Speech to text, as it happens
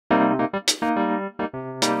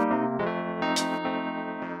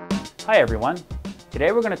Hi everyone.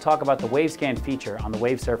 Today we're going to talk about the WaveScan feature on the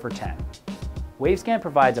WaveSurfer 10. WaveScan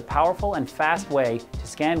provides a powerful and fast way to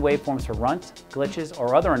scan waveforms for runts, glitches,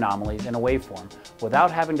 or other anomalies in a waveform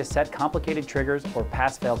without having to set complicated triggers or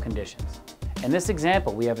pass-fail conditions. In this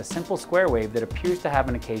example, we have a simple square wave that appears to have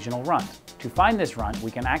an occasional runt. To find this runt,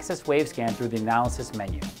 we can access WaveScan through the Analysis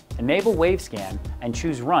menu. Enable WaveScan and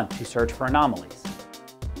choose Runt to search for anomalies.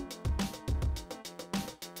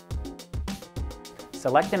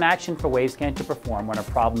 Select an action for WaveScan to perform when a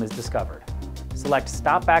problem is discovered. Select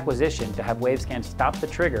Stop Acquisition to have WaveScan stop the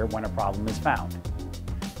trigger when a problem is found.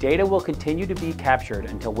 Data will continue to be captured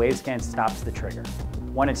until WaveScan stops the trigger.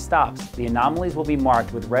 When it stops, the anomalies will be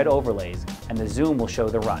marked with red overlays and the zoom will show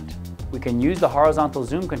the runt. We can use the horizontal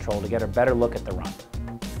zoom control to get a better look at the runt.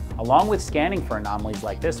 Along with scanning for anomalies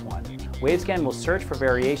like this one, WaveScan will search for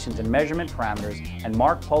variations in measurement parameters and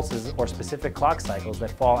mark pulses or specific clock cycles that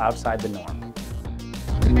fall outside the norm.